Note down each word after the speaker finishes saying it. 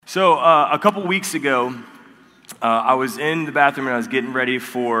A couple weeks ago, I was in the bathroom and I was getting ready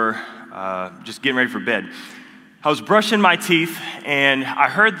for bed. I was brushing my teeth and I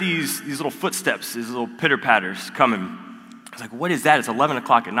heard these little footsteps, these little pitter-patters coming. I was like, what is that? It's 11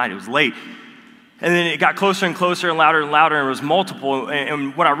 o'clock at night. It was late. And then it got closer and closer and louder, and it was multiple.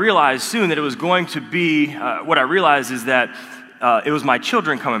 And what I realized soon that it was going to be, what I realized is that it was my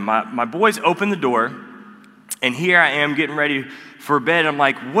children coming. My boys opened the door, and here I am getting ready for bed. I'm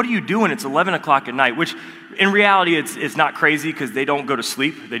like, what are you doing? It's 11 o'clock at night, which in reality, it's not crazy because they don't go to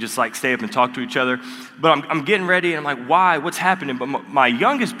sleep. They just like stay up and talk to each other. But I'm getting ready, and I'm like, why? What's happening? But my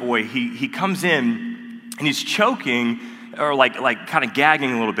youngest boy, he comes in, and he's choking, or like kind of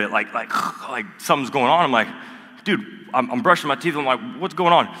gagging a little bit, like something's going on. I'm like, dude, I'm brushing my teeth. I'm like, what's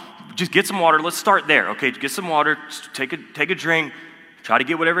going on? Just get some water. Let's start there, okay? Get some water. Take a drink. Try to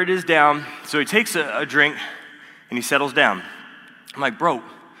get whatever it is down. So he takes a drink, and he settles down. I'm like, bro,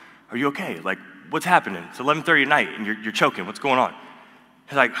 are you okay? Like, what's happening? It's 11:30 at night, and you're choking. What's going on?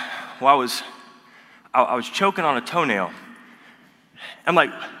 He's like, well, I was choking on a toenail. I'm like,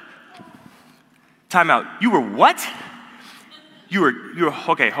 time out. You were what? You were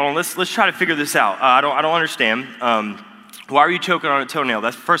okay. Hold on. Let's try to figure this out. I don't understand. Why are you choking on a toenail?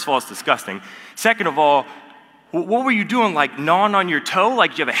 That's, first of all, it's disgusting. Second of all, what were you doing? Like gnawing on your toe?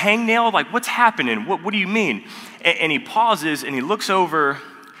 Like you have a hangnail? Like what's happening? What do you mean? And he pauses and he looks over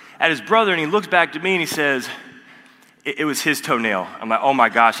at his brother and he looks back to me and he says, it was his toenail. I'm like, oh my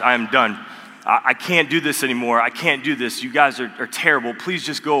gosh, I am done. I can't do this anymore. I can't do this. You guys are terrible. Please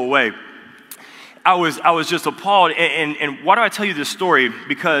just go away. I was just appalled. And why do I tell you this story?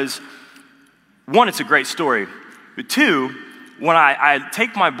 Because one, it's a great story. But two, when I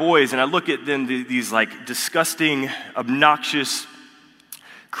take my boys and I look at them, these like disgusting, obnoxious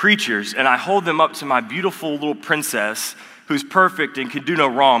creatures, and I hold them up to my beautiful little princess who's perfect and can do no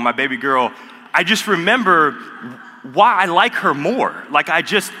wrong, my baby girl, I just remember why I like her more. Like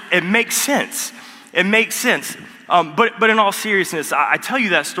it makes sense. It makes sense. But in all seriousness, I tell you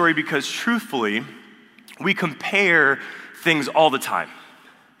that story because truthfully, we compare things all the time.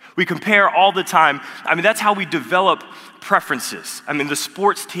 We compare all the time. I mean, that's how we develop preferences. I mean, this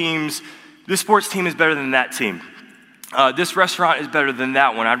sports team is better than that team. This restaurant is better than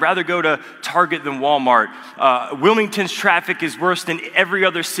that one. I'd rather go to Target than Walmart. Wilmington's traffic is worse than every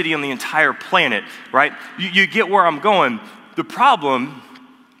other city on the entire planet, right? You get where I'm going. The problem,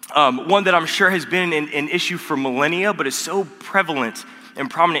 one that I'm sure has been an issue for millennia, but is so prevalent and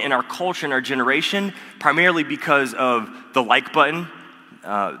prominent in our culture and our generation, primarily because of the like button,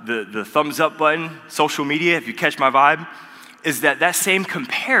 the thumbs up button, social media, if you catch my vibe, is that same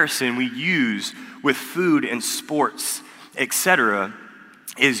comparison we use with food and sports, etc.,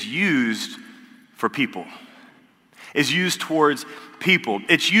 is used for people, is used towards people.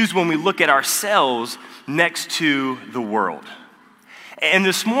 It's used when we look at ourselves next to the world. And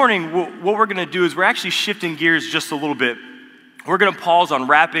this morning, what we're going to do is we're actually shifting gears just a little bit. We're going to pause on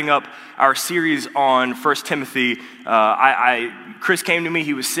wrapping up our series on 1 Timothy. Chris came to me,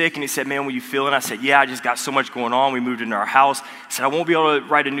 he was sick, and he said, man, what are you feeling? I said, yeah, I just got so much going on. We moved into our house. I said, I won't be able to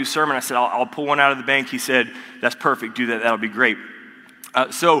write a new sermon. I said, I'll pull one out of the bank. He said, that's perfect, do that, that'll be great.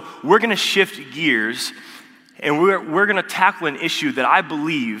 So we're going to shift gears, and we're going to tackle an issue that I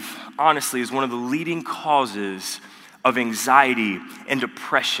believe, honestly, is one of the leading causes of anxiety and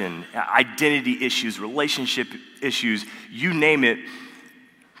depression, identity issues, relationship issues, you name it.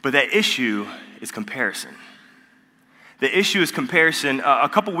 But that issue is comparison. The issue is comparison. A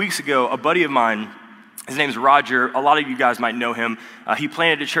couple weeks ago, a buddy of mine, his name's Roger, a lot of you guys might know him. He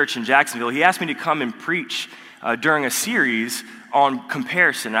planted a church in Jacksonville. He asked me to come and preach during a series on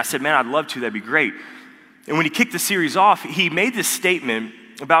comparison. I said, man, I'd love to, that'd be great. And when he kicked the series off, he made this statement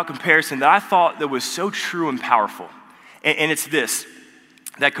about comparison that I thought that was so true and powerful. And it's this,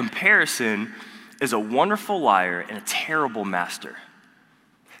 that comparison is a wonderful liar and a terrible master.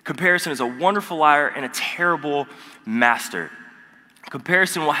 Comparison is a wonderful liar and a terrible master.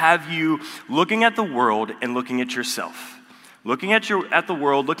 Comparison will have you looking at the world and looking at yourself. Looking at the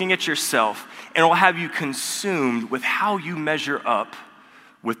world, looking at yourself, and it will have you consumed with how you measure up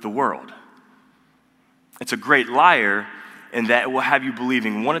with the world. It's a great liar in that it will have you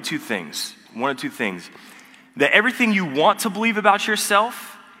believing one of two things. That everything you want to believe about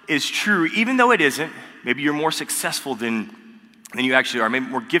yourself is true, even though it isn't. Maybe you're more successful than you actually are, maybe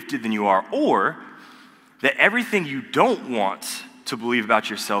more gifted than you are, or that everything you don't want to believe about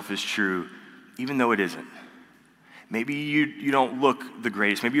yourself is true, even though it isn't. Maybe you don't look the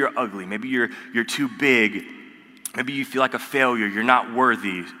greatest. Maybe you're ugly. Maybe you're too big. Maybe you feel like a failure. You're not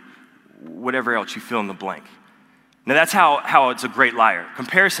worthy. Whatever else you fill in the blank. Now that's how it's a great liar.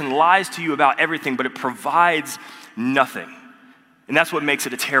 Comparison lies to you about everything, but it provides nothing. And that's what makes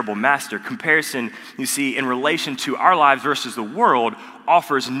it a terrible master. Comparison, you see, in relation to our lives versus the world,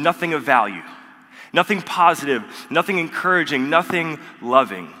 offers nothing of value, nothing positive, nothing encouraging, nothing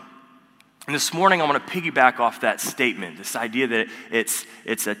loving. And this morning, I want to piggyback off that statement, this idea that it's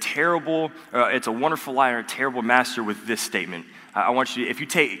a wonderful liar, a terrible master, with this statement. I want you to, if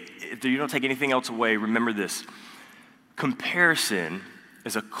you don't take anything else away, remember this. Comparison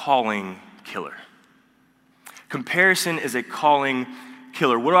is a calling killer. Comparison is a calling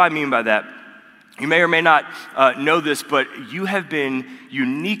killer. What do I mean by that? You may or may not know this, but you have been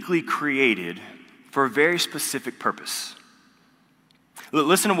uniquely created for a very specific purpose.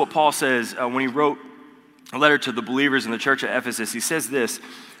 Listen to what Paul says when he wrote a letter to the believers in the church at Ephesus. He says this,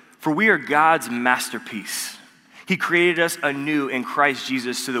 "For we are God's masterpiece. He created us anew in Christ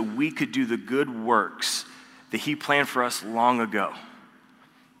Jesus so that we could do the good works that he planned for us long ago."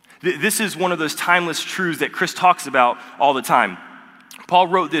 This is one of those timeless truths that Chris talks about all the time. Paul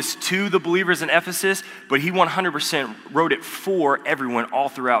wrote this to the believers in Ephesus, but he 100% wrote it for everyone all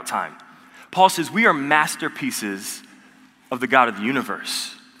throughout time. Paul says we are masterpieces of the God of the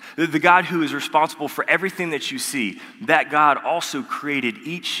universe. The God who is responsible for everything that you see. That God also created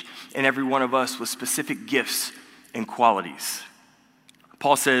each and every one of us with specific gifts and qualities.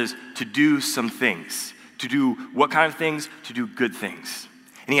 Paul says to do some things. To do what kind of things? To do good things.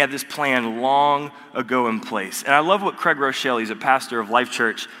 And he had this plan long ago in place. And I love what Craig Rochelle, he's a pastor of Life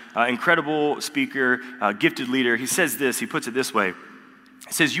Church, incredible speaker, gifted leader. He says this, he puts it this way.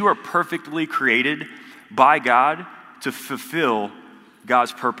 He says, you are perfectly created by God to fulfill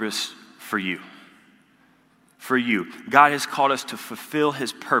God's purpose for you. For you. God has called us to fulfill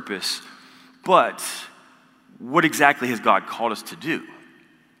his purpose, but what exactly has God called us to do?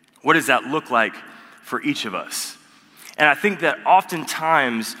 What does that look like for each of us? And I think that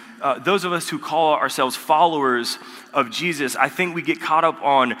oftentimes, those of us who call ourselves followers of Jesus, I think we get caught up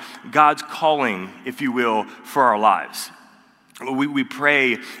on God's calling, if you will, for our lives. We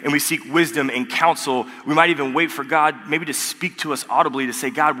pray and we seek wisdom and counsel. We might even wait for God maybe to speak to us audibly to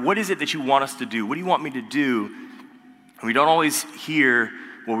say, God, what is it that you want us to do? What do you want me to do? And we don't always hear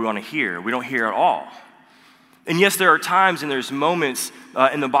what we want to hear. We don't hear at all. And yes, there are times and there's moments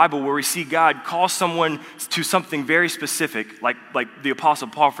in the Bible where we see God call someone to something very specific, like the Apostle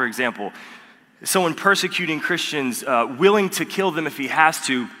Paul, for example. Someone persecuting Christians, willing to kill them if he has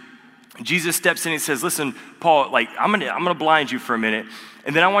to. Jesus steps in and says, listen, Paul, I'm gonna blind you for a minute,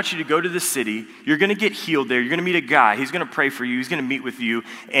 and then I want you to go to the city. You're gonna get healed there. You're gonna meet a guy. He's gonna pray for you. He's gonna meet with you,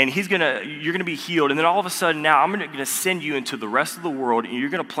 and you're gonna be healed. And then all of a sudden now I'm gonna send you into the rest of the world, and you're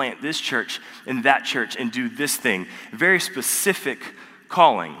gonna plant this church and that church and do this thing. Very specific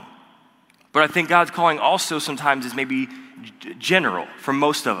calling. But I think God's calling also sometimes is maybe general for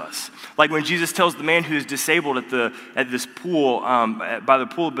most of us. Like when Jesus tells the man who is disabled at this pool, by the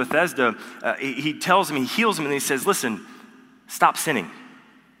pool of Bethesda, he tells him, he heals him, and he says, listen, stop sinning.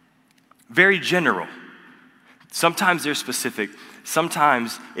 Very general. Sometimes they're specific,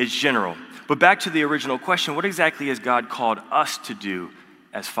 sometimes it's general. But back to the original question, what exactly has God called us to do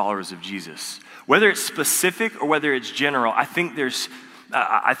as followers of Jesus? Whether it's specific or whether it's general, I think there's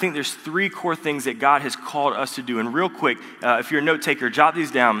three core things that God has called us to do. And real quick, if you're a note taker, jot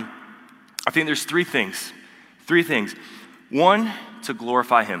these down. I think there's three things. One, to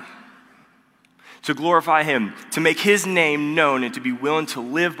glorify him. To glorify him, to make his name known, and to be willing to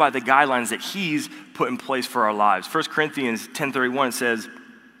live by the guidelines that he's put in place for our lives. 1 Corinthians 10:31 says,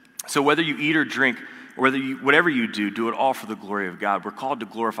 so whether you eat or drink, or whatever you do it all for the glory of God. We're called to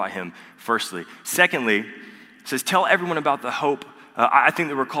glorify him, firstly. Secondly, it says, tell everyone about the hope. I think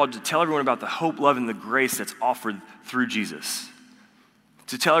that we're called to tell everyone about the hope, love, and the grace that's offered through Jesus.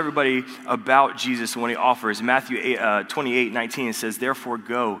 To tell everybody about Jesus and what he offers. In Matthew 28:19, it says, therefore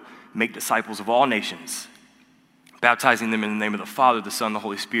go, make disciples of all nations, baptizing them in the name of the Father, the Son, and the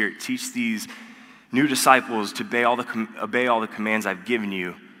Holy Spirit. Teach these new disciples to obey all the commands I've given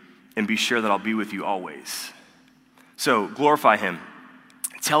you, and be sure that I'll be with you always. So glorify him.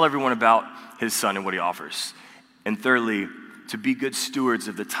 Tell everyone about his Son and what he offers. And thirdly, to be good stewards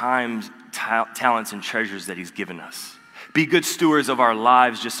of the times, talents, and treasures that he's given us. Be good stewards of our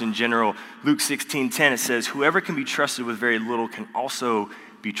lives just in general. Luke 16:10, it says, whoever can be trusted with very little can also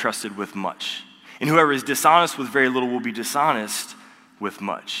be trusted with much. And whoever is dishonest with very little will be dishonest with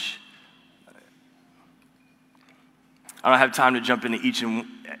much. I don't have time to jump into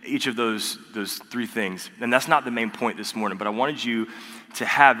each of those three things. And that's not the main point this morning, but I wanted you to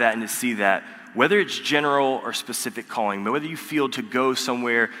have that and to see that. Whether it's general or specific calling, whether you feel to go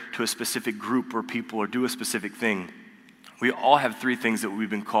somewhere to a specific group or people or do a specific thing, We all have three things that we've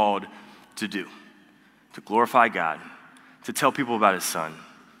been called to do: to glorify God, to tell people about his son,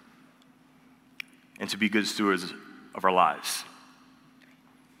 and to be good stewards of our lives.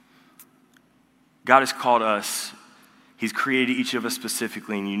 God has called us, he's created each of us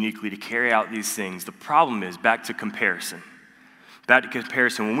specifically and uniquely to carry out these things. The problem is, back to comparison.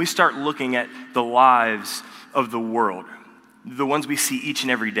 When we start looking at the lives of the world, the ones we see each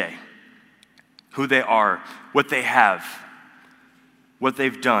and every day, who they are, what they have, what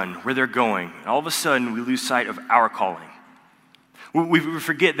they've done, where they're going, and all of a sudden we lose sight of our calling. We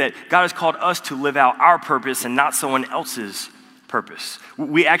forget that God has called us to live out our purpose and not someone else's purpose.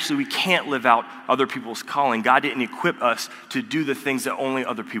 We can't live out other people's calling. God didn't equip us to do the things that only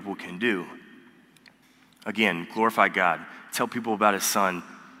other people can do. Again, glorify God, tell people about his son,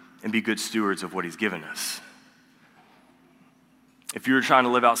 and be good stewards of what he's given us. If you were trying to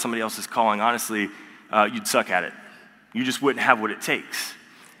live out somebody else's calling, honestly, you'd suck at it. You just wouldn't have what it takes.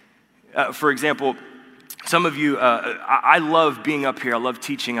 For example, some of you, I love being up here. I love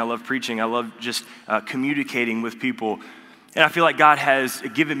teaching. I love preaching. I love just communicating with people. And I feel like God has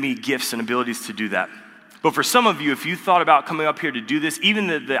given me gifts and abilities to do that. But for some of you, if you thought about coming up here to do this, even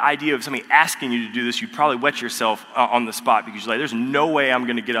the idea of somebody asking you to do this, you'd probably wet yourself on the spot because you're like, there's no way I'm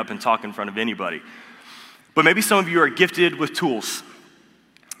going to get up and talk in front of anybody. But maybe some of you are gifted with tools.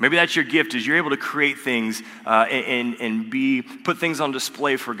 Maybe that's your gift, is you're able to create things and put things on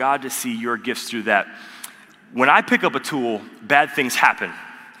display for God to see your gifts through that. When I pick up a tool, bad things happen.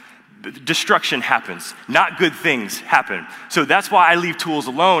 Destruction happens. Not good things happen. So that's why I leave tools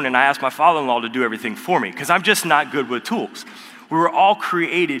alone and I ask my father-in-law to do everything for me, because I'm just not good with tools. We were all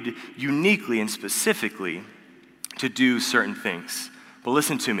created uniquely and specifically to do certain things. But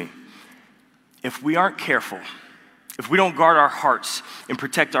listen to me. If we aren't careful, if we don't guard our hearts and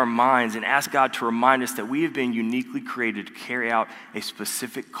protect our minds and ask God to remind us that we have been uniquely created to carry out a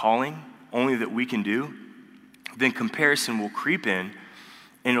specific calling only that we can do, then comparison will creep in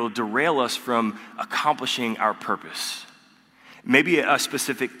and it'll derail us from accomplishing our purpose. Maybe a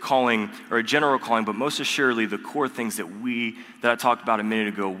specific calling or a general calling, but most assuredly the core things that I talked about a minute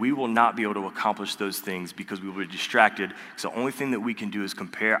ago, we will not be able to accomplish those things because we will be distracted. So the only thing that we can do is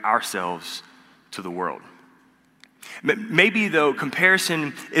compare ourselves to the world. Maybe, though,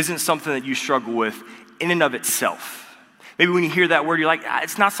 comparison isn't something that you struggle with in and of itself. Maybe when you hear that word, you're like,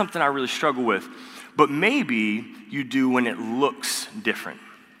 it's not something I really struggle with. But maybe you do when it looks different.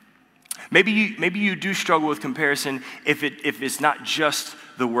 Maybe you do struggle with comparison if it's not just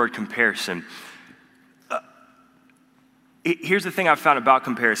the word comparison. Here's the thing I've found about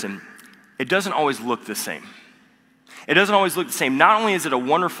comparison. It doesn't always look the same. It doesn't always look the same. Not only is it a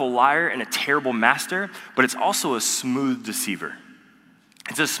wonderful liar and a terrible master, but it's also a smooth deceiver.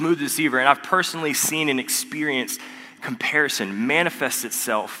 It's a smooth deceiver, and I've personally seen and experienced comparison manifest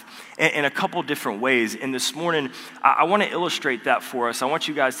itself in a couple different ways. And this morning, I want to illustrate that for us. I want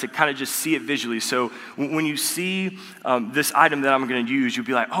you guys to kind of just see it visually. So when you see this item that I'm going to use, you'll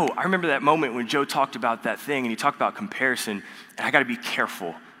be like, oh, I remember that moment when Joe talked about that thing, and he talked about comparison, and I got to be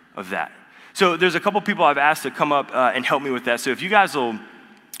careful of that. So there's a couple people I've asked to come up and help me with that. So if you guys will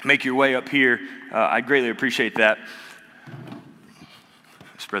make your way up here, I greatly appreciate that.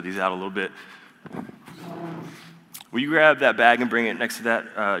 Spread these out a little bit. Will you grab that bag and bring it next to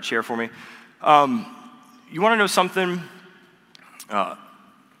that chair for me? You want to know something about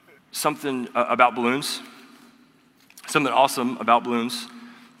balloons? Something awesome about balloons?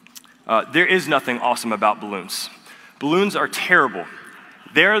 There is nothing awesome about balloons. Balloons are terrible.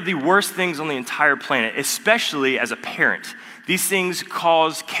 They're the worst things on the entire planet, especially as a parent. These things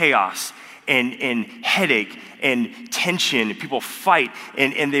cause chaos and headache and tension. People fight,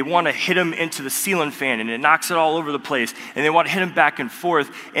 and they want to hit them into the ceiling fan, and it knocks it all over the place. And they want to hit them back and forth,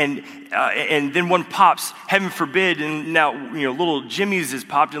 and then one pops, heaven forbid, and now little Jimmy's is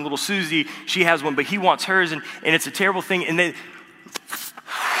popped, and little Susie, she has one, but he wants hers, and it's a terrible thing. And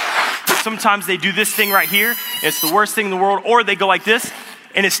sometimes they do this thing right here, and it's the worst thing in the world, or they go like this,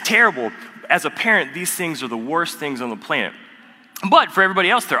 and it's terrible. As a parent, these things are the worst things on the planet. But for everybody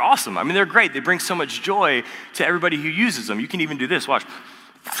else, they're awesome. I mean, they're great. They bring so much joy to everybody who uses them. You can even do this. Watch.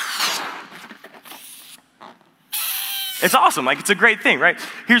 It's awesome. Like, it's a great thing, right?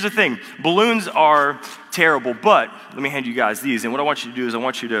 Here's the thing. Balloons are terrible, but let me hand you guys these. And what I want you to do is I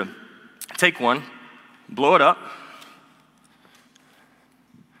want you to take one, blow it up.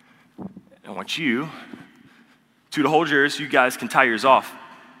 I want you to hold yours so you guys can tie yours off.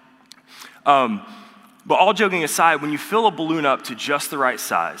 But all joking aside, when you fill a balloon up to just the right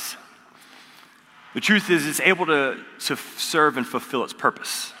size, the truth is it's able to serve and fulfill its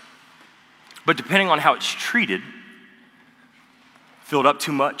purpose. But depending on how it's treated, fill it up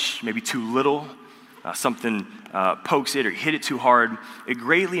too much, maybe too little, something pokes it or hit it too hard, it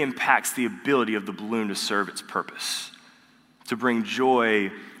greatly impacts the ability of the balloon to serve its purpose, to bring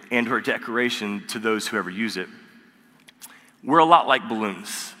joy and or decoration to those who ever use it. We're a lot like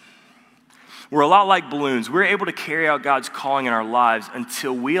balloons. We're a lot like balloons. We're able to carry out God's calling in our lives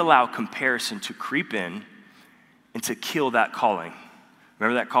until we allow comparison to creep in and to kill that calling.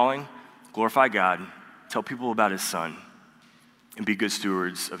 Remember that calling? Glorify God, tell people about his son, and be good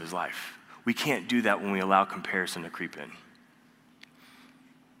stewards of his life. We can't do that when we allow comparison to creep in.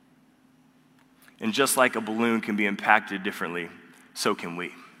 And just like a balloon can be impacted differently, so can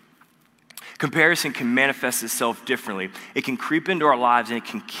we. Comparison can manifest itself differently. It can creep into our lives and it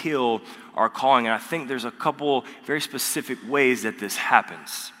can kill our calling. And I think there's a couple very specific ways that this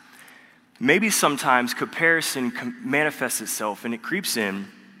happens. Maybe sometimes comparison manifests itself and it creeps in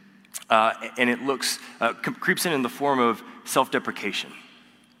and it creeps in the form of self-deprecation.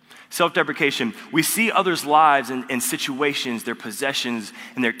 Self-deprecation, we see others' lives and situations, their possessions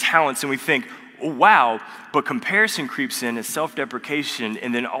and their talents, and we think, oh, wow, but comparison creeps in as self-deprecation,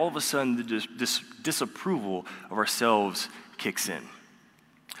 and then all of a sudden the disapproval of ourselves kicks in.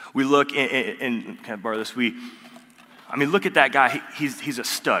 We look, and can I borrow this? Look at that guy, he's a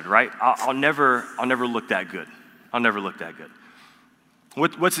stud, right? I'll never look that good. I'll never look that good.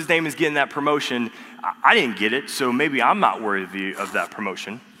 What's his name is getting that promotion? I didn't get it, so maybe I'm not worthy of that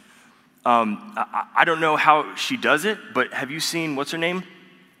promotion. I don't know how she does it, but have you seen, what's her name?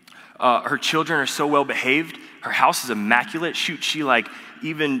 Her children are so well behaved. Her house is immaculate. Shoot, she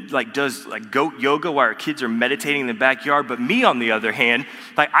even does goat yoga while her kids are meditating in the backyard. But me, on the other hand,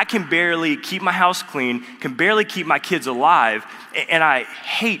 I can barely keep my house clean, can barely keep my kids alive, and I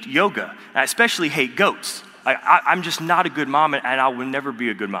hate yoga. I especially hate goats. I'm just not a good mom, and I will never be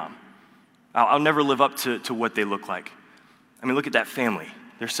a good mom. I'll never live up to what they look like. Look at that family.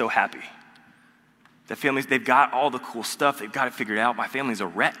 They're so happy. That family, they've got all the cool stuff. They've got it figured out. My family's a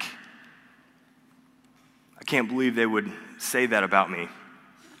wreck. I can't believe they would say that about me.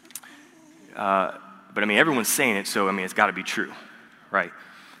 But everyone's saying it, so it's got to be true, right?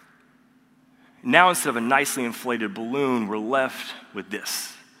 Now, instead of a nicely inflated balloon, we're left with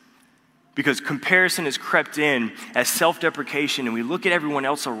this. Because comparison has crept in as self-deprecation, and we look at everyone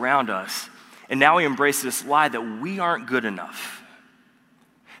else around us, and now we embrace this lie that we aren't good enough.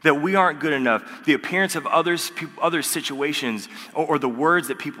 That we aren't good enough. The appearance of other situations or the words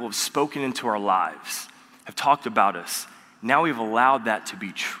that people have spoken into our lives have talked about us. Now we've allowed that to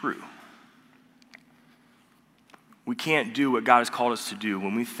be true. We can't do what God has called us to do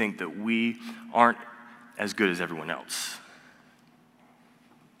when we think that we aren't as good as everyone else.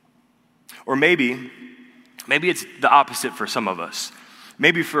 Or maybe it's the opposite for some of us.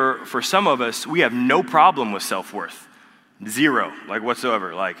 Maybe for some of us, we have no problem with self-worth. Zero,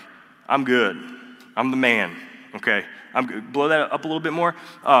 whatsoever. I'm good. I'm the man, okay? I'm good. Blow that up a little bit more.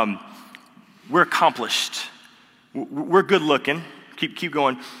 We're accomplished. We're good looking. Keep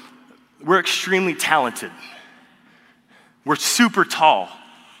going. We're extremely talented. We're super tall.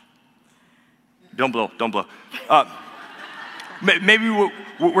 Don't blow. Maybe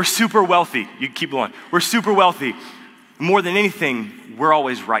we're super wealthy. You keep going. We're super wealthy. More than anything, we're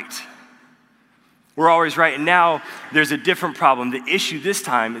always right. We're always right. And now there's a different problem. The issue this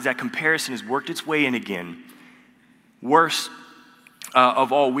time is that comparison has worked its way in again. Worse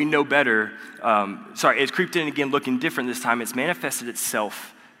of all, we know better. It's creeped in again looking different this time. It's manifested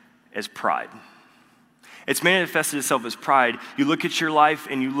itself as pride. It's manifested itself as pride. You look at your life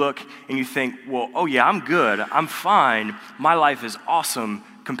and you look and you think, well, oh yeah, I'm good. I'm fine. My life is awesome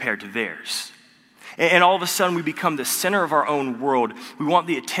compared to theirs. And all of a sudden, we become the center of our own world. We want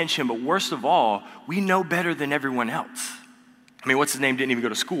the attention, but worst of all, we know better than everyone else. What's his name? Didn't even go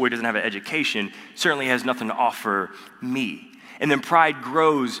to school. He doesn't have an education. Certainly has nothing to offer me. And then pride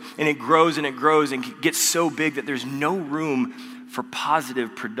grows, and it grows, and it grows, and gets so big that there's no room for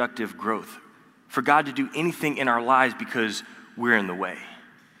positive, productive growth, for God to do anything in our lives because we're in the way.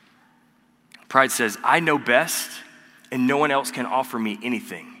 Pride says, I know best, and no one else can offer me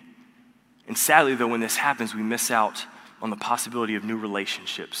anything. And sadly, though, when this happens, we miss out on the possibility of new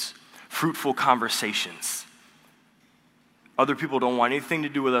relationships, fruitful conversations. Other people don't want anything to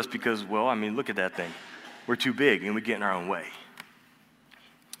do with us because, look at that thing. We're too big, and we get in our own way.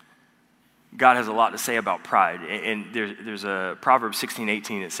 God has a lot to say about pride. And there's a Proverbs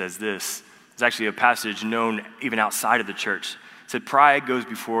 16:18 that says this. It's actually a passage known even outside of the church. It said, pride goes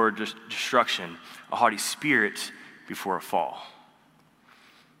before destruction, a haughty spirit before a fall.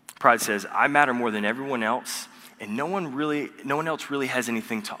 Pride says, I matter more than everyone else, and no one else really has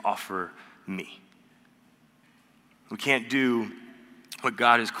anything to offer me. We can't do what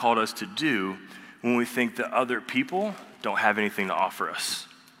God has called us to do when we think that other people don't have anything to offer us.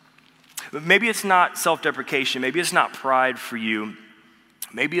 But maybe it's not self-deprecation. Maybe it's not pride for you.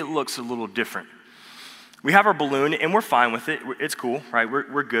 Maybe it looks a little different. We have our balloon, and we're fine with it. It's cool, right?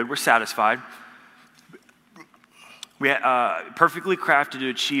 We're good. We're satisfied. We perfectly crafted to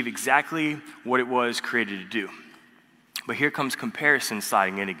achieve exactly what it was created to do. But here comes comparison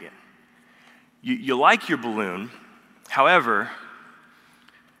sliding in again. You like your balloon. However,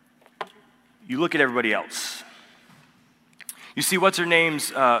 you look at everybody else. You see what's her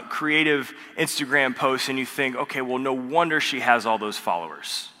name's creative Instagram post, and you think, okay, well, no wonder she has all those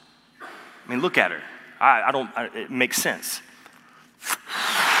followers. I mean, look at her. It makes sense.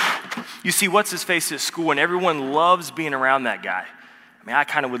 You see what's his face at school, and everyone loves being around that guy. I mean, I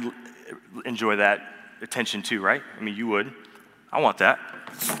kind of would enjoy that attention too, right? I mean, you would. I want that.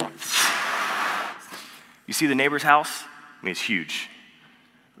 You see the neighbor's house? I mean, it's huge.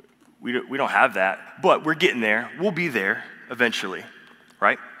 We don't have that, but we're getting there. We'll be there eventually,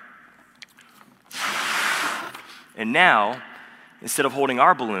 right? And now, instead of holding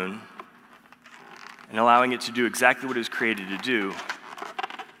our balloon and allowing it to do exactly what it was created to do,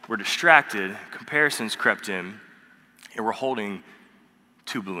 we're distracted, comparisons crept in, and we're holding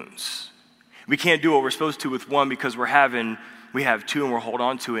two balloons. We can't do what we're supposed to with one because we have two and we're holding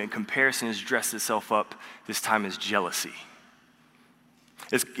on to it, and comparison has dressed itself up this time as jealousy.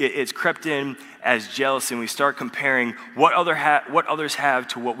 It's crept in as jealousy, and we start comparing what others have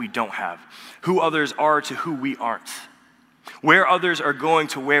to what we don't have, who others are to who we aren't, where others are going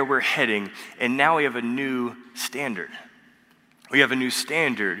to where we're heading, and now we have a new standard. We have a new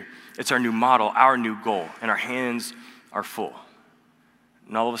standard. It's our new model, our new goal, and our hands are full.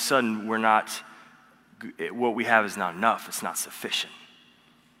 And all of a sudden, what we have is not enough. It's not sufficient.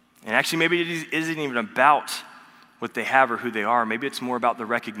 And actually, maybe it isn't even about what they have or who they are. Maybe it's more about the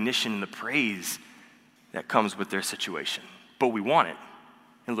recognition and the praise that comes with their situation. But we want it.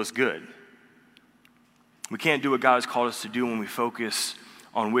 It looks good. We can't do what God has called us to do when we focus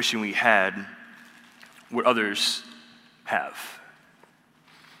on wishing we had what others have.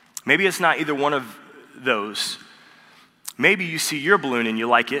 Maybe it's not either one of those. Maybe you see your balloon and you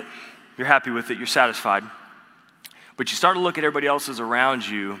like it, you're happy with it, you're satisfied, but you start to look at everybody else's around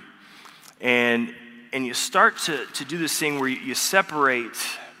you, and you start to do this thing where you separate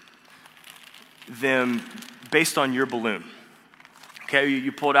them based on your balloon. Okay,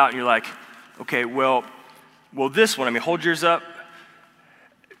 you pull it out and you're like, okay, well, this one, I mean, hold yours up.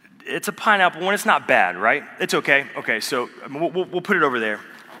 It's a pineapple one, it's not bad, right? It's okay. Okay, so we'll put it over there.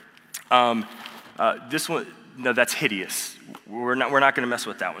 This one, no, that's hideous. We're not going to mess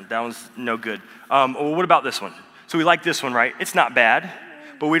with that one. That one's no good. Well, what about this one? So we like this one, right? It's not bad,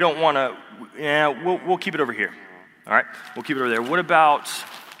 but we don't want to. Yeah, we'll keep it over here. All right, we'll keep it over there. What about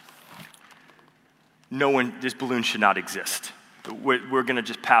this balloon should not exist? We're going to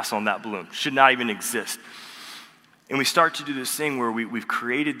just pass on that balloon. Should not even exist. And we start to do this thing where we've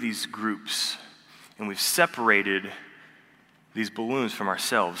created these groups and we've separated these balloons from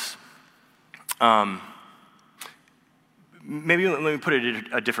ourselves. Maybe let me put it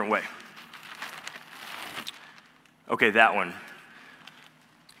a different way. Okay, that one.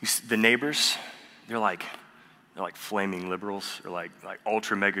 The neighbors, they're like flaming liberals or like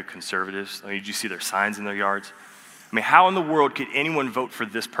ultra mega conservatives. I mean, did you see their signs in their yards? I mean, how in the world could anyone vote for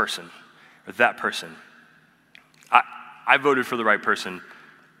this person or that person? I voted for the right person.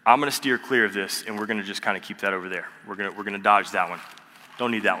 I'm going to steer clear of this, and we're going to just kind of keep that over there. We're going to dodge that one.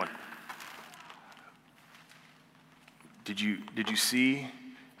 Don't need that one. Did you see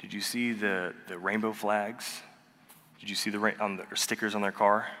the rainbow flags? Did you see the stickers on their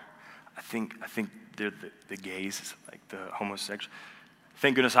car? I think they're the gays, like the homosexual.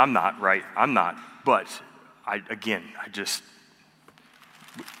 Thank goodness I'm not, right? I'm not. But I just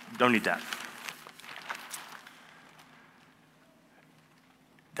don't need that.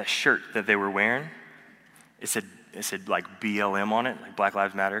 That shirt that they were wearing, it said like BLM on it, like Black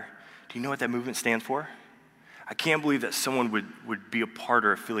Lives Matter. Do you know what that movement stands for? I can't believe that someone would be a part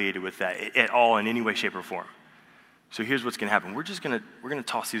or affiliated with that at all in any way, shape, or form. So here's what's going to happen. We're going to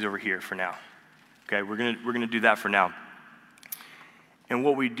toss these over here for now. Okay, we're going to do that for now. And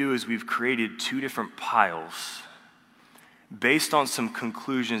what we do is we've created two different piles based on some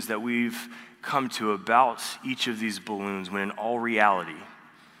conclusions that we've come to about each of these balloons, when in all reality,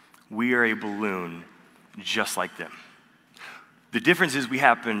 we are a balloon just like them. The difference is we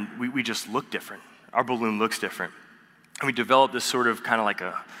just look different. Our balloon looks different. And we develop this sort of kind of like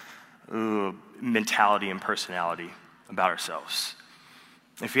a mentality and personality about ourselves.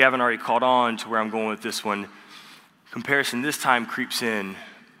 If you haven't already caught on to where I'm going with this one, Comparison this time creeps in,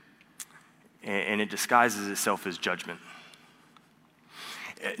 and it disguises itself as judgment.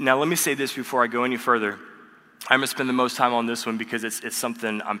 Now, let me say this before I go any further. I'm going to spend the most time on this one because it's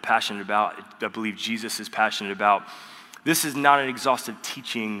something I'm passionate about. I believe Jesus is passionate about. This is not an exhaustive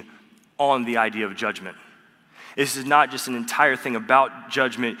teaching on the idea of judgment. This is not just an entire thing about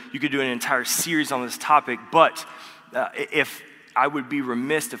judgment. You could do an entire series on this topic, but if I would be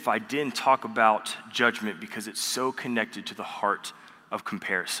remiss if I didn't talk about judgment because it's so connected to the heart of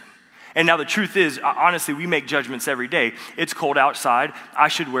comparison. And now the truth is, honestly, we make judgments every day. It's cold outside. I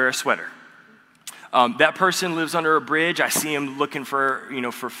should wear a sweater. That person lives under a bridge. I see him looking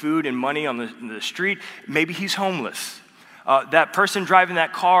for food and money on the street. Maybe he's homeless. That person driving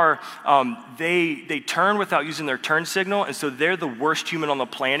that car, they turn without using their turn signal, and so they're the worst human on the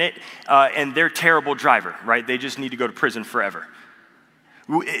planet, and they're a terrible driver, right? They just need to go to prison forever.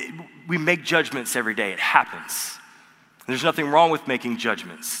 We make judgments every day. It happens. There's nothing wrong with making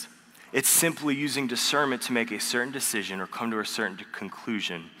judgments. It's simply using discernment to make a certain decision or come to a certain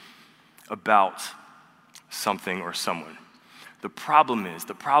conclusion about something or someone. The problem is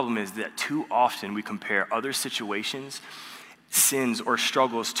that too often we compare other situations, sins, or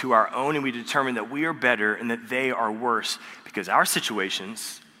struggles to our own, and we determine that we are better and that they are worse because our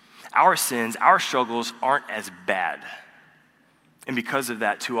situations, our sins, our struggles aren't as bad. And because of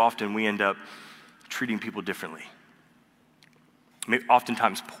that, too often we end up treating people differently,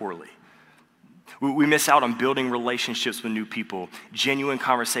 oftentimes poorly. We miss out on building relationships with new people, genuine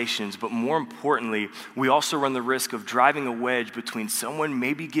conversations, but more importantly, we also run the risk of driving a wedge between someone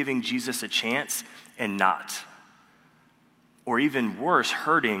maybe giving Jesus a chance and not. Or even worse,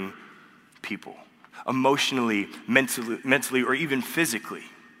 hurting people emotionally, mentally, or even physically.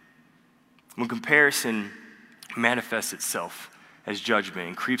 When comparison manifests itself as judgment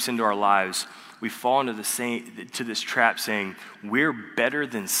and creeps into our lives, we fall into this trap saying, we're better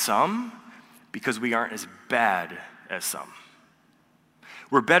than some because we aren't as bad as some.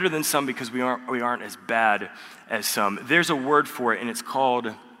 We're better than some because we aren't as bad as some. There's a word for it, and it's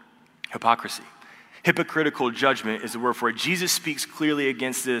called hypocrisy. Hypocritical judgment is the word for it. Jesus speaks clearly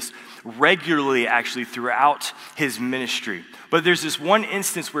against this regularly, actually, throughout his ministry. But there's this one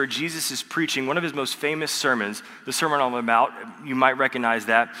instance where Jesus is preaching one of his most famous sermons, the Sermon on the Mount. You might recognize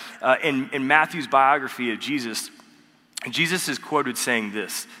that. In Matthew's biography of Jesus, Jesus is quoted saying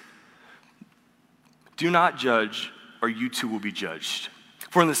this: "Do not judge, or you too will be judged.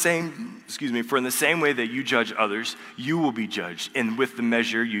 For in the same way that you judge others, you will be judged. And with the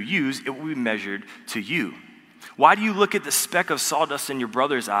measure you use, it will be measured to you. Why do you look at the speck of sawdust in your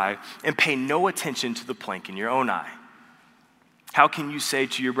brother's eye and pay no attention to the plank in your own eye? How can you say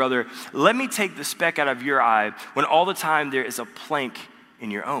to your brother, 'Let me take the speck out of your eye,' when all the time there is a plank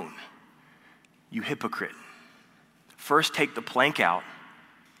in your own? You hypocrite. First take the plank out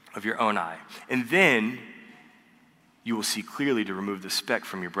of your own eye, and then you will see clearly to remove the speck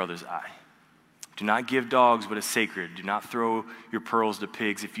from your brother's eye. Do not give dogs what is sacred. Do not throw your pearls to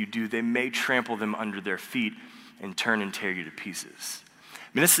pigs. If you do, they may trample them under their feet and turn and tear you to pieces."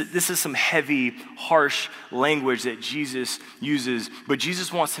 I mean, this is some heavy, harsh language that Jesus uses, but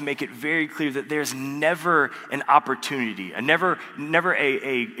Jesus wants to make it very clear that there's never an opportunity, never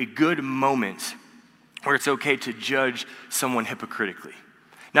a good moment where it's okay to judge someone hypocritically.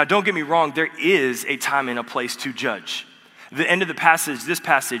 Now, don't get me wrong, there is a time and a place to judge. The end of the passage, this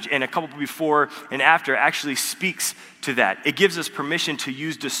passage, and a couple before and after actually speaks to that. It gives us permission to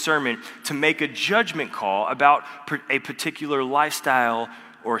use discernment to make a judgment call about a particular lifestyle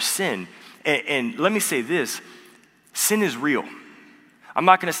or sin. And let me say this, sin is real. I'm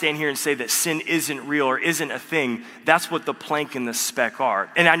not gonna stand here and say that sin isn't real or isn't a thing. That's what the plank and the speck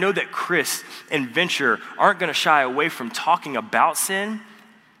are. And I know that Chris and Venture aren't gonna shy away from talking about sin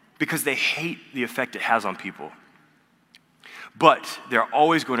because they hate the effect it has on people. But they're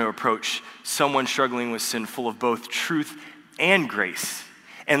always going to approach someone struggling with sin full of both truth and grace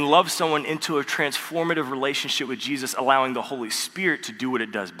and love someone into a transformative relationship with Jesus, allowing the Holy Spirit to do what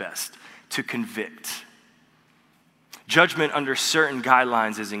it does best, to convict. Judgment under certain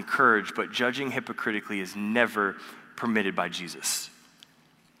guidelines is encouraged, but judging hypocritically is never permitted by Jesus.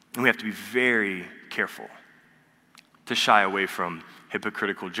 And we have to be very careful to shy away from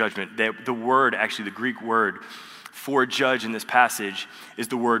hypocritical judgment. The word, actually the Greek word for judge in this passage is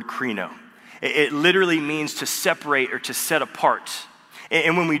the word krino. It literally means to separate or to set apart.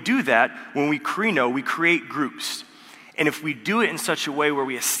 And when we do that, when we krino, we create groups. And if we do it in such a way where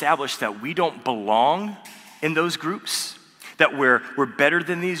we establish that we don't belong in those groups, that we're better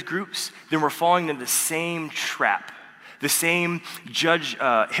than these groups, then we're falling into the same trap, the same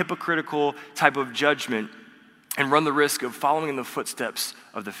hypocritical type of judgment and run the risk of following in the footsteps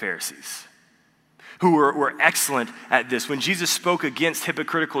of the Pharisees, who were excellent at this. When Jesus spoke against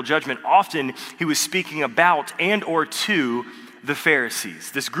hypocritical judgment, often he was speaking about and or to the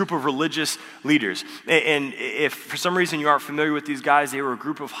Pharisees, this group of religious leaders. And if for some reason you aren't familiar with these guys, they were a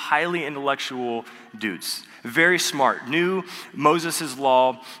group of highly intellectual dudes, very smart, knew Moses'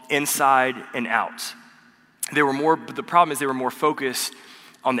 law inside and out. But the problem is they were more focused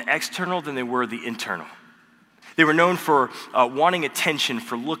on the external than they were the internal. They were known for wanting attention,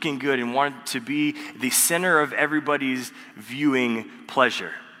 for looking good, and wanted to be the center of everybody's viewing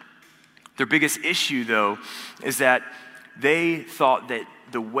pleasure. Their biggest issue, though, is that they thought that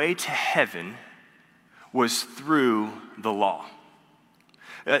the way to heaven was through the law.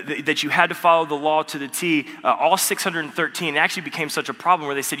 That you had to follow the law to the T. All 613 actually became such a problem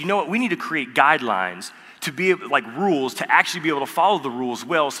where they said, you know what, we need to create guidelines to be like rules, to actually be able to follow the rules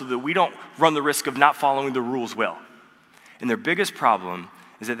well so that we don't run the risk of not following the rules well. And their biggest problem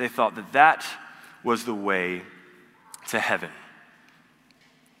is that they thought that that was the way to heaven.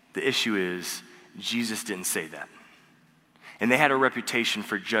 The issue is Jesus didn't say that. And they had a reputation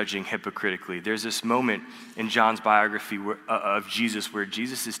for judging hypocritically. There's this moment in John's biography of Jesus where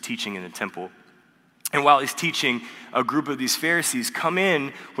Jesus is teaching in the temple. And while he's teaching, a group of these Pharisees come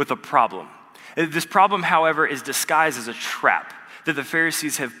in with a problem. This problem, however, is disguised as a trap that the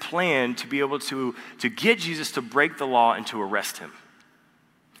Pharisees have planned to be able to get Jesus to break the law and to arrest him.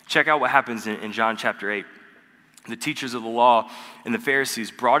 Check out what happens in John chapter 8. The teachers of the law and the Pharisees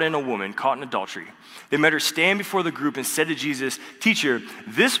brought in a woman caught in adultery. They made her stand before the group and said to Jesus, "Teacher,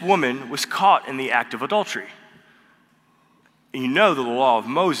 this woman was caught in the act of adultery. And you know that the law of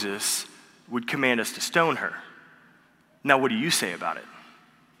Moses would command us to stone her. Now what do you say about it?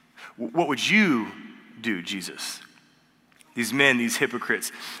 What would you do, Jesus?" These men, these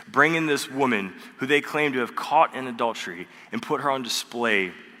hypocrites, bring in this woman who they claim to have caught in adultery and put her on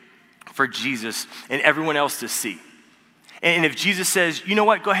display for Jesus and everyone else to see. And if Jesus says, you know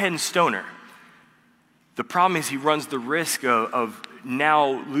what, go ahead and stone her, the problem is he runs the risk of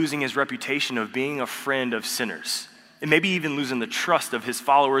now losing his reputation of being a friend of sinners, and maybe even losing the trust of his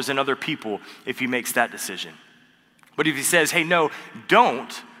followers and other people if he makes that decision. But if he says, hey, no,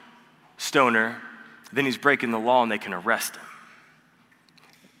 don't stone her, then he's breaking the law and they can arrest him.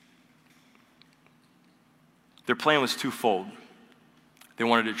 Their plan was twofold. They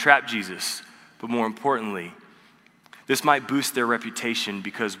wanted to trap Jesus, but more importantly, this might boost their reputation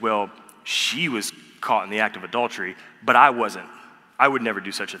because, well, she was caught in the act of adultery, but I wasn't. I would never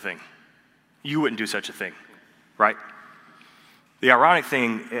do such a thing. You wouldn't do such a thing, right? The ironic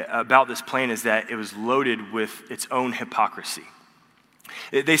thing about this plan is that it was loaded with its own hypocrisy.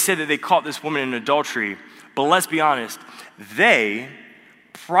 They said that they caught this woman in adultery, but let's be honest, they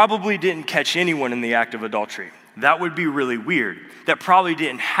probably didn't catch anyone in the act of adultery. That would be really weird. That probably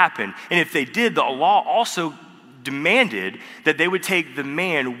didn't happen. And if they did, the law also demanded that they would take the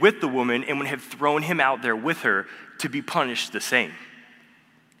man with the woman and would have thrown him out there with her to be punished the same.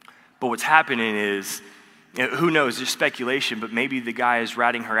 But what's happening is, who knows, there's speculation, but maybe the guy is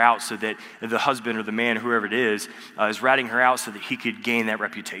ratting her out so that the husband or the man, whoever it is ratting her out so that he could gain that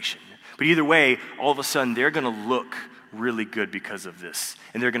reputation. But either way, all of a sudden, they're going to look really good because of this,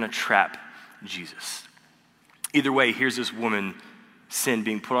 and they're going to trap Jesus. Either way, here's this woman, sin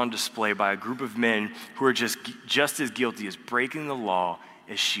being put on display by a group of men who are just as guilty as breaking the law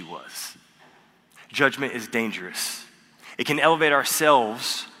as she was. Judgment is dangerous. It can elevate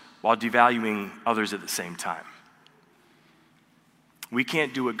ourselves while devaluing others at the same time. We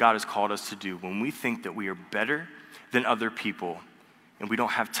can't do what God has called us to do when we think that we are better than other people and we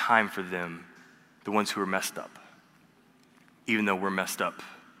don't have time for them, the ones who are messed up, even though we're messed up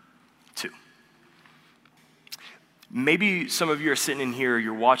too. Maybe some of you are sitting in here,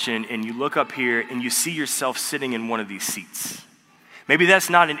 you're watching, and you look up here and you see yourself sitting in one of these seats. Maybe that's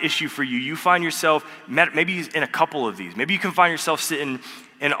not an issue for you. You find yourself maybe in a couple of these. Maybe you can find yourself sitting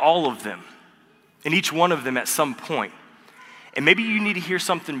in all of them, in each one of them at some point. And maybe you need to hear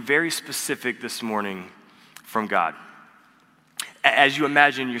something very specific this morning from God. As you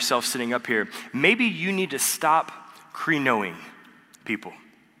imagine yourself sitting up here, maybe you need to stop cree-knowing people.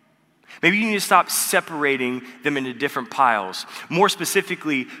 Maybe you need to stop separating them into different piles. More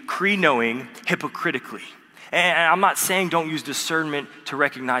specifically, cree-knowing hypocritically. And I'm not saying don't use discernment to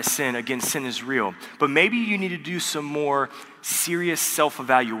recognize sin. Again, sin is real. But maybe you need to do some more serious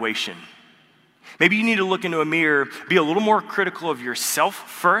self-evaluation. Maybe you need to look into a mirror, be a little more critical of yourself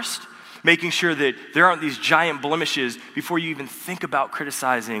first, making sure that there aren't these giant blemishes before you even think about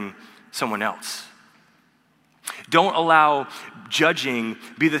criticizing someone else. Don't allow judging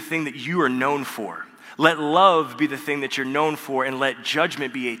be the thing that you are known for. Let love be the thing that you're known for, and let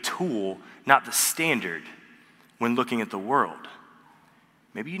judgment be a tool, not the standard, when looking at the world.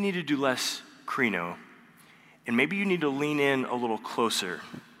 Maybe you need to do less krino, and maybe you need to lean in a little closer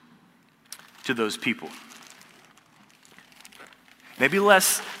to those people. Maybe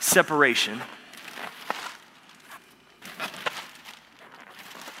less separation.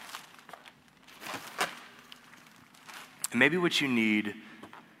 And maybe what you need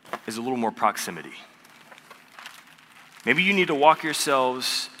is a little more proximity. Maybe you need to walk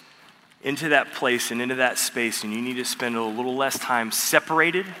yourselves into that place and into that space, and you need to spend a little less time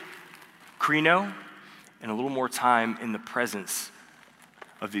separated, krino, and a little more time in the presence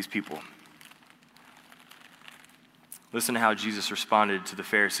of these people. Listen to how Jesus responded to the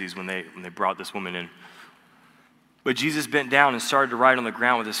Pharisees when they brought this woman in. But Jesus bent down and started to write on the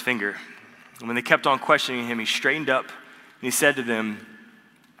ground with his finger. And when they kept on questioning him, he straightened up and he said to them,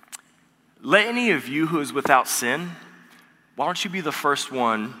 "Let any of you who is without sin, why don't you be the first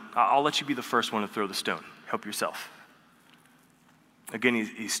one? I'll let you be the first one to throw the stone. Help yourself." Again,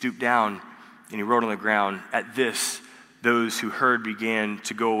 he stooped down and he wrote on the ground. At this, those who heard began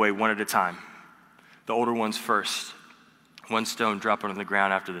to go away one at a time. The older ones first. One stone dropped on the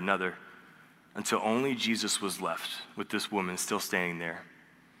ground after another, until only Jesus was left with this woman still standing there.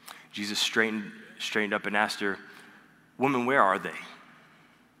 Jesus straightened up and asked her, "Woman, where are they?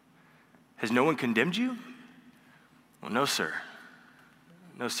 Has no one condemned you?" "Well, no, sir.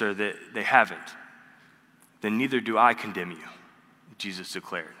 No, sir, they haven't." "Then neither do I condemn you," Jesus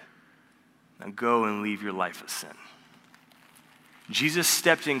declared. "Now go and leave your life of sin." Jesus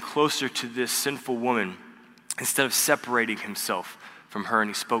stepped in closer to this sinful woman instead of separating himself from her, and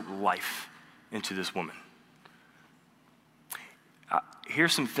he spoke life into this woman.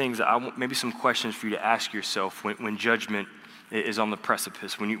 Here's some things, maybe some questions for you to ask yourself when judgment is on the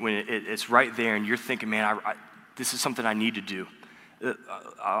precipice, when it's right there and you're thinking, man, this is something I need to do.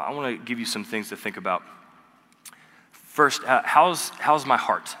 I want to give you some things to think about. First, how's my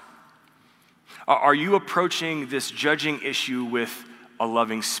heart? Are you approaching this judging issue with a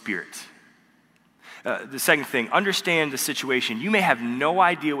loving spirit? The second thing, understand the situation. You may have no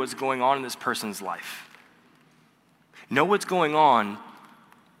idea what's going on in this person's life. Know what's going on.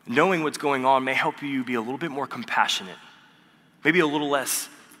 Knowing what's going on may help you be a little bit more compassionate, maybe a little less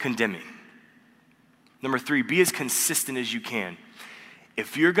condemning. Number 3, be as consistent as you can.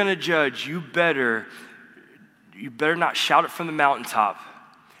 If you're going to judge, you better not shout it from the mountaintop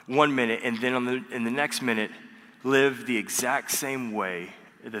 1 minute and then in the next minute live the exact same way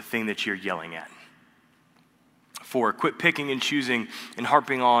the thing that you're yelling at. 4, quit picking and choosing and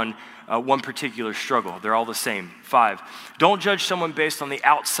harping on one particular struggle. They're all the same. 5, don't judge someone based on the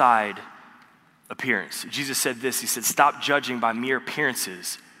outside appearance. Jesus said this, he said, stop judging by mere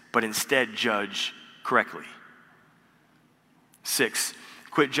appearances, but instead judge correctly. 6,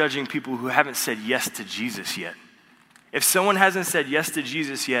 quit judging people who haven't said yes to Jesus yet. If someone hasn't said yes to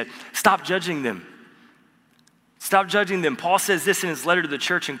Jesus yet, stop judging them. Stop judging them. Paul says this in his letter to the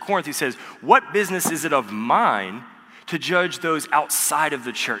church in Corinth. He says, what business is it of mine to judge those outside of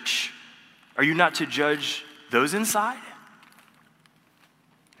the church? Are you not to judge those inside?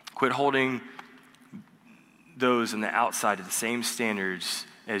 Quit holding those on the outside to the same standards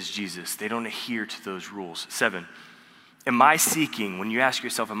as Jesus. They don't adhere to those rules. 7, when you ask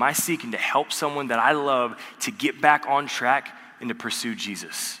yourself, am I seeking to help someone that I love to get back on track and to pursue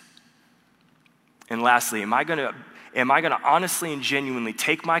Jesus? And lastly, am I going to honestly and genuinely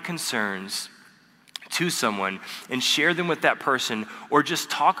take my concerns to someone and share them with that person, or just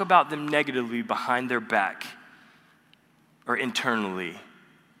talk about them negatively behind their back or internally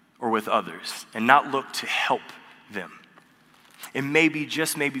or with others and not look to help them? And maybe,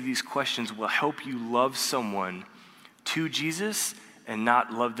 just maybe, these questions will help you love someone to Jesus and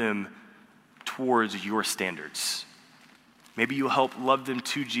not love them towards your standards. Maybe you'll help love them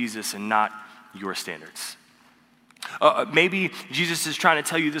to Jesus and not your standards. Maybe Jesus is trying to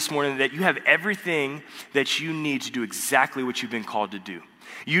tell you this morning that you have everything that you need to do exactly what you've been called to do.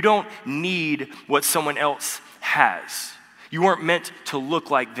 You don't need what someone else has. You weren't meant to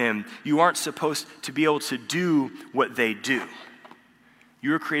look like them. You aren't supposed to be able to do what they do.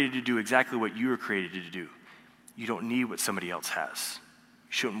 You were created to do exactly what you were created to do. You don't need what somebody else has.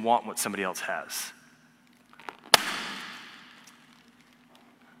 You shouldn't want what somebody else has.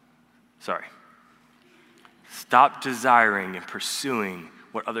 Sorry. Stop desiring and pursuing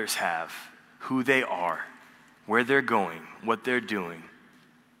what others have, who they are, where they're going, what they're doing,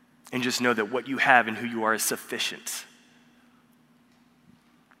 and just know that what you have and who you are is sufficient.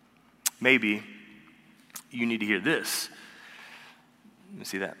 Maybe you need to hear this. Let me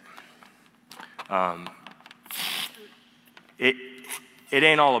see that. It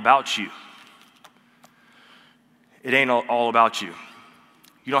ain't all about you. It ain't all about you.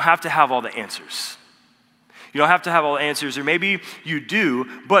 You don't have to have all the answers. You don't have to have all the answers, or maybe you do,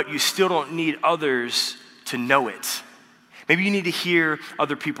 but you still don't need others to know it. Maybe you need to hear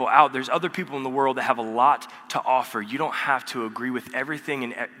other people out. There's other people in the world that have a lot to offer. You don't have to agree with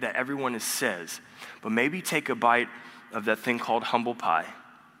everything that everyone says, but maybe take a bite of that thing called humble pie.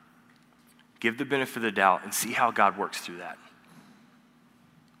 Give the benefit of the doubt and see how God works through that.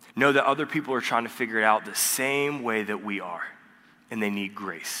 Know that other people are trying to figure it out the same way that we are, and they need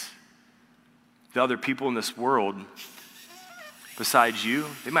grace. The other people in this world, besides you,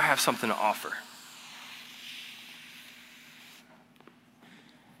 they might have something to offer.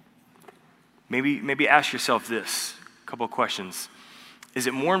 Maybe ask yourself this, a couple of questions. Is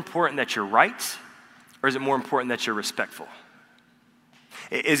it more important that you're right, or is it more important that you're respectful?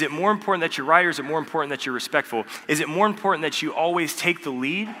 Is it more important that you're right, or is it more important that you're respectful? Is it more important that you always take the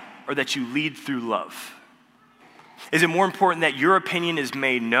lead, or that you lead through love? Is it more important that your opinion is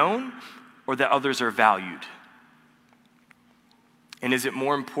made known, or that others are valued? And is it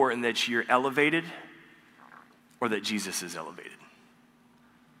more important that you're elevated, or that Jesus is elevated?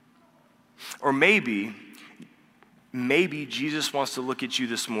 Or maybe Jesus wants to look at you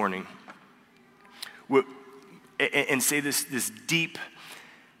this morning and say this deep,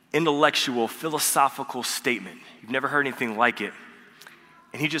 intellectual, philosophical statement. You've never heard anything like it.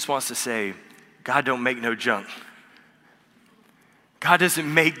 And he just wants to say, God don't make no junk. God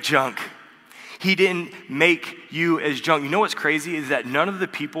doesn't make junk. He didn't make you as junk. You know what's crazy is that none of the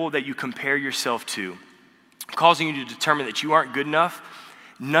people that you compare yourself to, causing you to determine that you aren't good enough,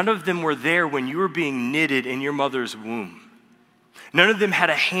 none of them were there when you were being knitted in your mother's womb. None of them had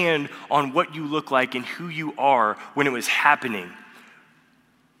a hand on what you look like and who you are when it was happening.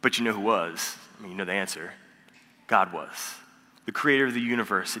 But you know who was? I mean, you know the answer. God was, the creator of the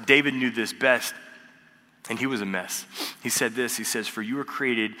universe. David knew this best, and he was a mess. He said this, he says, for you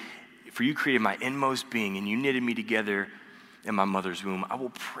created my inmost being, and you knitted me together in my mother's womb. I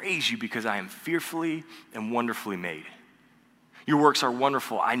will praise you because I am fearfully and wonderfully made. Your works are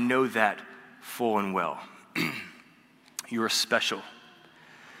wonderful. I know that full and well. You are special.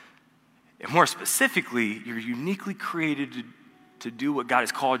 And more specifically, you're uniquely created to do what God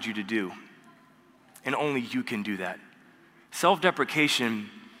has called you to do. And only you can do that. Self-deprecation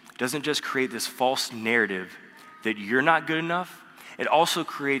doesn't just create this false narrative that you're not good enough. It also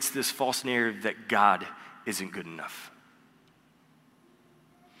creates this false narrative that God isn't good enough.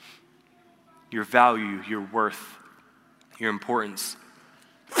 Your value, your worth, your importance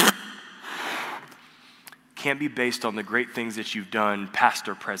can't be based on the great things that you've done, past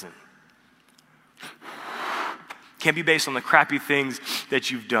or present. Can't be based on the crappy things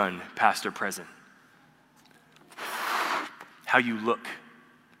that you've done, past or present. How you look,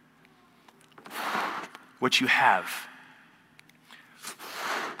 what you have,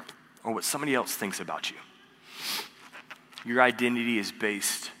 or what somebody else thinks about you. Your identity is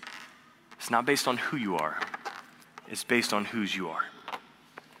based, it's not based on who you are, it's based on whose you are.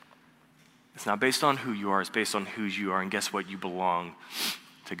 It's not based on who you are, it's based on whose you are, and guess what? You belong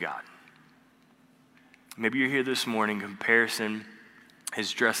to God. Maybe you're here this morning, comparison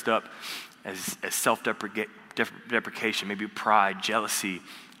is dressed up as self-deprecation, maybe pride, jealousy,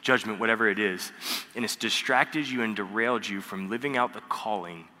 judgment, whatever it is, and it's distracted you and derailed you from living out the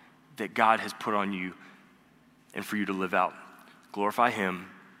calling that God has put on you and for you to live out. Glorify Him,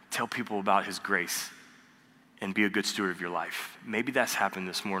 tell people about His grace, and be a good steward of your life. Maybe that's happened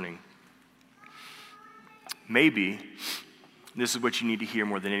this morning. Maybe this is what you need to hear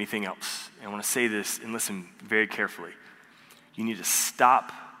more than anything else. And I want to say this and listen very carefully. You need to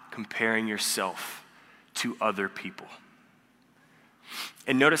stop comparing yourself to other people.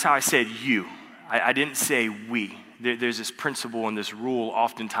 And notice how I said you. I didn't say we. There's this principle and this rule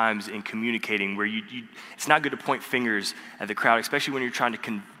oftentimes in communicating where it's not good to point fingers at the crowd, especially when you're trying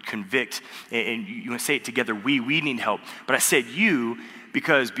to convict and you want to say it together, we need help. But I said you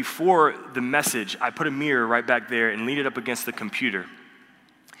because before the message, I put a mirror right back there and leaned it up against the computer.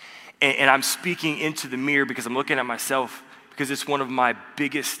 And I'm speaking into the mirror because I'm looking at myself because it's one of my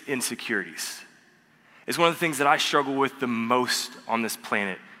biggest insecurities. It's one of the things that I struggle with the most on this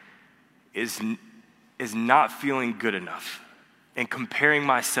planet is not feeling good enough and comparing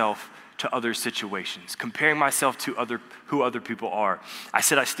myself to other situations, comparing myself to who other people are. I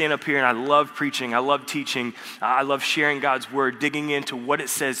said I stand up here and I love preaching, I love teaching, I love sharing God's word, digging into what it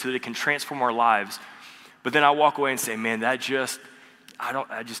says so that it can transform our lives. But then I walk away and say, man, I just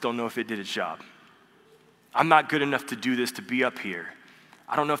don't know if it did its job. I'm not good enough to do this, to be up here.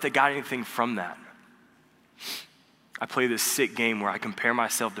 I don't know if they got anything from that. I play this sick game where I compare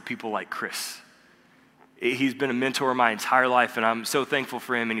myself to people like Chris. He's been a mentor my entire life, and I'm so thankful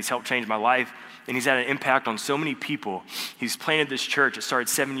for him, and he's helped change my life, and he's had an impact on so many people. He's planted this church. It started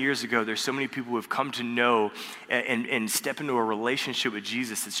 7 years ago. There's so many people who have come to know and step into a relationship with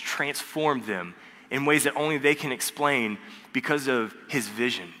Jesus that's transformed them in ways that only they can explain because of his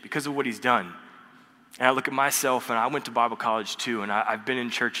vision, because of what he's done. And I look at myself, and I went to Bible college too, and I've been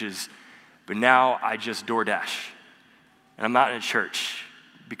in churches, but now I just DoorDash. And I'm not in a church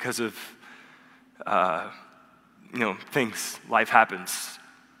because of things, life happens.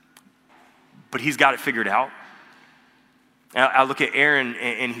 But he's got it figured out. And I look at Aaron,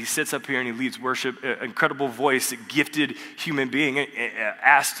 and he sits up here and he leads worship, incredible voice, a gifted human being,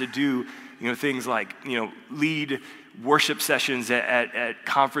 asked to do things like lead worship sessions at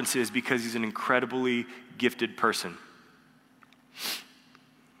conferences because he's an incredibly gifted person.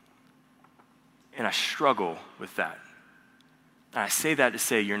 And I struggle with that. And I say that to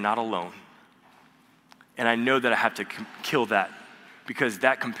say you're not alone. And I know that I have to kill that because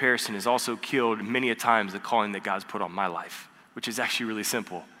that comparison has also killed many a times the calling that God's put on my life, which is actually really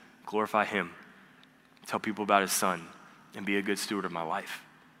simple. Glorify him, tell people about his son, and be a good steward of my life.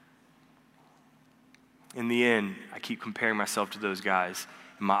 In the end, I keep comparing myself to those guys,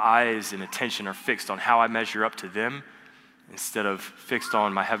 and my eyes and attention are fixed on how I measure up to them instead of fixed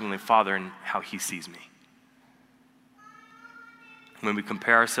on my Heavenly Father and how he sees me. When we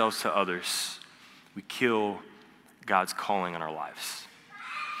compare ourselves to others, we kill God's calling on our lives.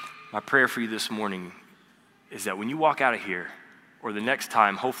 My prayer for you this morning is that when you walk out of here, or the next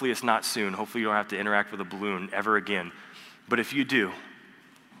time, hopefully it's not soon, hopefully you don't have to interact with a balloon ever again, but if you do,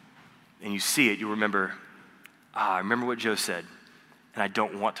 and you see it, you'll remember, I remember what Joe said, and I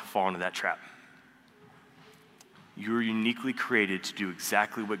don't want to fall into that trap. You're uniquely created to do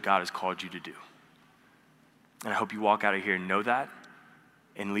exactly what God has called you to do. And I hope you walk out of here and know that,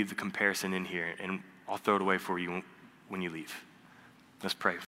 and leave the comparison in here, and I'll throw it away for you when you leave. Let's pray.